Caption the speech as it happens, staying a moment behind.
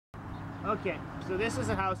Okay, so this is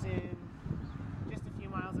a house in just a few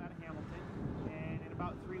miles out of Hamilton, and in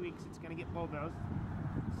about 3 weeks it's going to get bulldozed.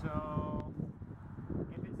 So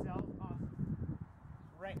if it sells, awesome.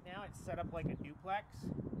 Right now it's set up like a duplex.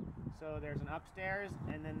 So there's an upstairs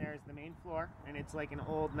and then there's the main floor, and it's like an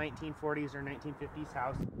old 1940s or 1950s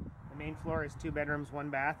house. The main floor is 2 bedrooms,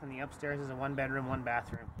 1 bath, and the upstairs is a 1 bedroom, 1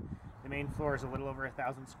 bathroom. The main floor is a little over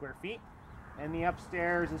 1,000 square feet, and the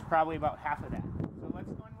upstairs is probably about half of that. So let's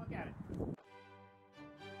go and look at it.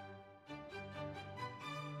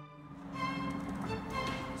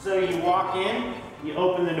 So you walk in, you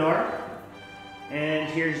open the door, and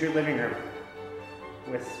here's your living room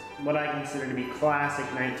with what I consider to be classic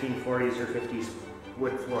 1940s or 50s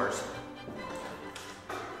wood floors.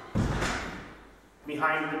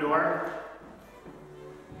 Behind the door,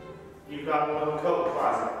 you've got a little coat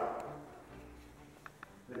closet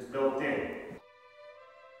that's built in.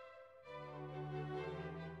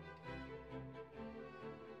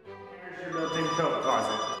 Here's your built-in coat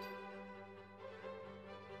closet.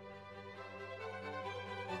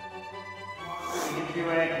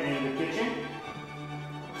 Into the kitchen.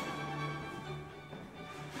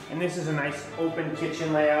 And this is a nice open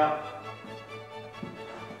kitchen layout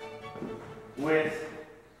with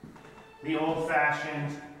the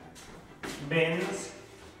old-fashioned bins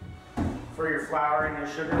for your flour and your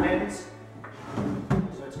sugar bins.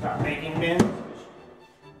 So it's got baking bins,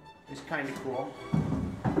 which is kind of cool.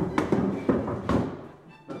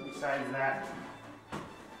 But besides that,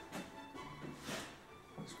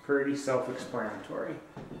 it's pretty self-explanatory.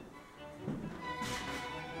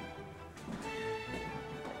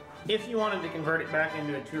 If you wanted to convert it back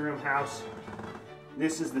into a 2-room house,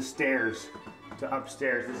 this is the stairs to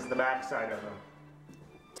upstairs. This is the back side of them.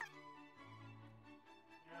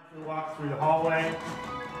 If we walk through the hallway,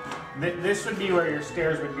 this would be where your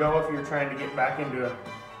stairs would go if you were trying to get back into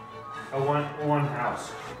a one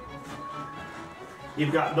house.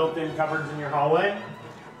 You've got built-in cupboards in your hallway,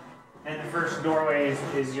 and the first doorway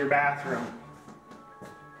is your bathroom.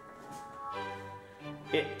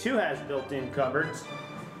 It too has built-in cupboards.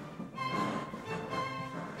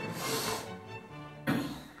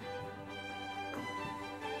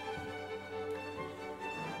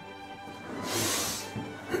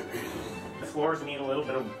 The floors need a little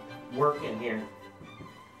bit of work in here.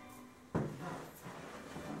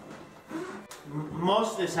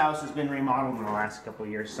 Most of this house has been remodeled in the last couple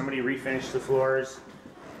of years. Somebody refinished the floors.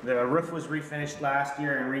 The roof was refinished last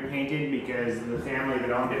year and repainted because the family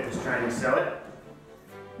that owned it was trying to sell it.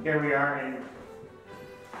 Here we are in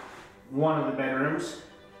one of the bedrooms,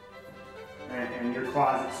 and your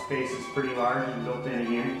closet space is pretty large and built in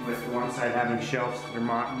again, with the one side having shelves that are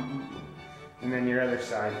mounted, and then your other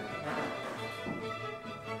side.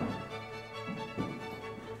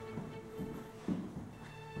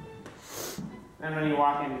 And when you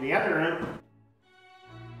walk into the other room,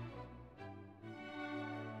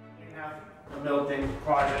 you have a built-in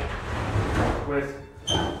closet with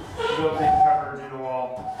built-in cupboards in the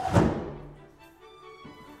wall.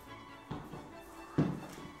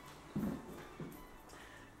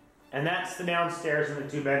 And that's the downstairs and the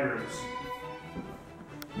 2 bedrooms.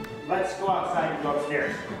 Let's go outside and go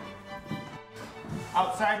upstairs.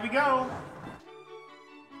 Outside we go.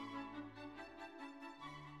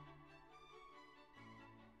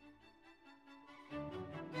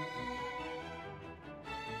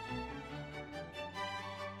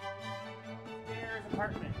 Upstairs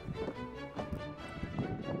apartment.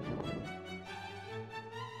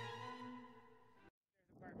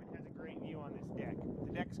 Apartment has a great view on this deck.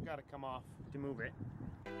 The deck's got to come off to move it.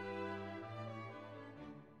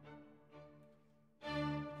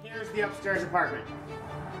 Here's the upstairs apartment.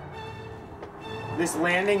 This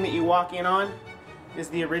landing that you walk in on is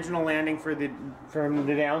the original landing from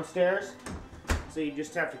the downstairs. So you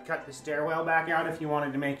just have to cut the stairwell back out if you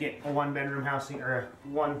wanted to make it a 1-bedroom house or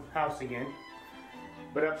one house again.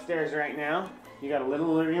 But upstairs right now, you got a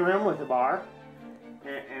little living room with a bar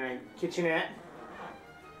and a kitchenette.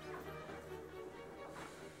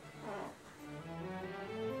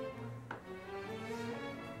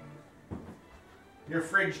 Your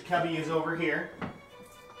fridge cubby is over here.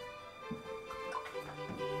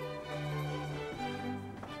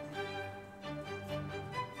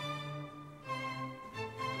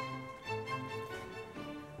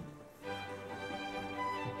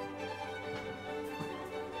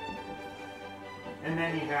 And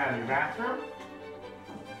then you have your bathroom.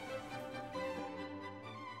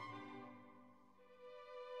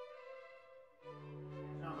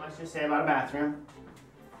 There's not much to say about a bathroom.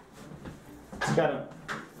 It's got a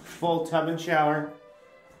full tub and shower,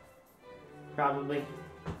 probably.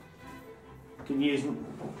 could use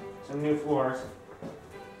some new floors.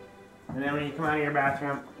 And then when you come out of your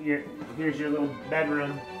bathroom, here's your little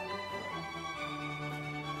bedroom.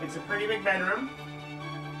 It's a pretty big bedroom.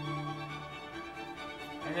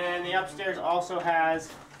 And then the upstairs also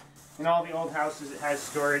has, in all the old houses, it has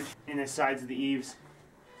storage in the sides of the eaves.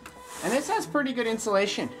 And this has pretty good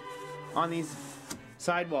insulation on these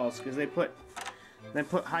side walls because they put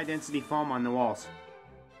high density foam on the walls.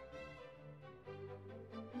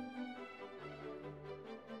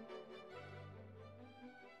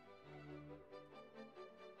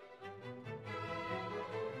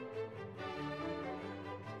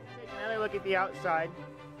 Take another look at the outside.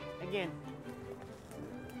 Again,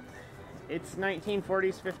 it's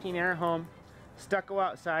 1940s 15-era home, stucco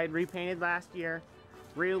outside, repainted last year,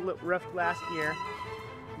 re-roofed last year,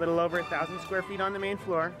 a little over 1,000 square feet on the main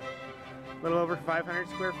floor, a little over 500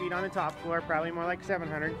 square feet on the top floor, probably more like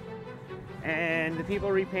 700. And the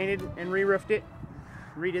people repainted and re-roofed it,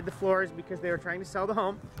 redid the floors because they were trying to sell the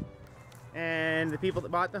home. And the people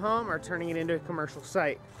that bought the home are turning it into a commercial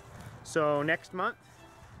site. So next month,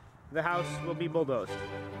 the house will be bulldozed.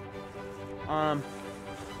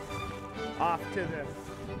 Off to the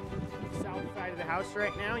south side of the house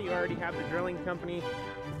right now, you already have the drilling company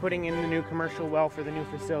putting in the new commercial well for the new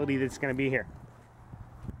facility that's going to be here.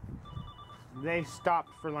 They stopped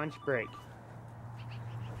for lunch break.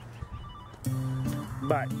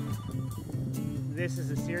 But this is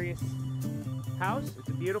a serious house. It's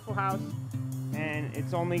a beautiful house, and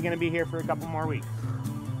it's only going to be here for a couple more weeks.